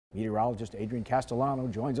Meteorologist Adrian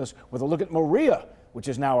joins us with a look at Maria, which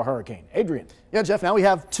is now a hurricane. Adrian. Yeah, Jeff, now we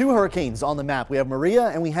have two hurricanes on the map. We have Maria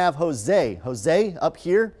and we have Jose. Jose up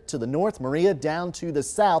here to the north, Maria down to the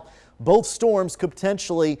south. Both storms could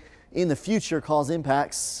potentially in the future cause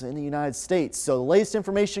impacts in the United States. So the latest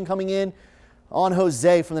information coming in on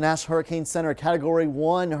Jose from the National Hurricane Center, a Category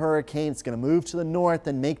 1 hurricane. It's going to move to the north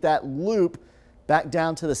and make that loop back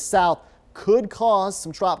down to the south. Could cause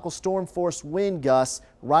some tropical storm force wind gusts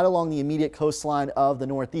right along the immediate coastline of the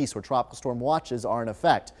Northeast, where tropical storm watches are in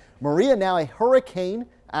effect. Maria now a hurricane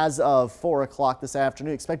as of 4 o'clock this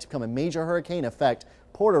afternoon, expected to become a major hurricane, affect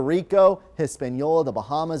Puerto Rico, Hispaniola, the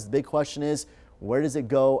Bahamas. The big question is, where does it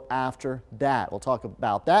go after that? We'll talk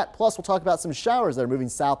about that. Plus, we'll talk about some showers that are moving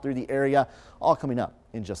south through the area, all coming up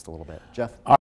in just a little bit. Jeff?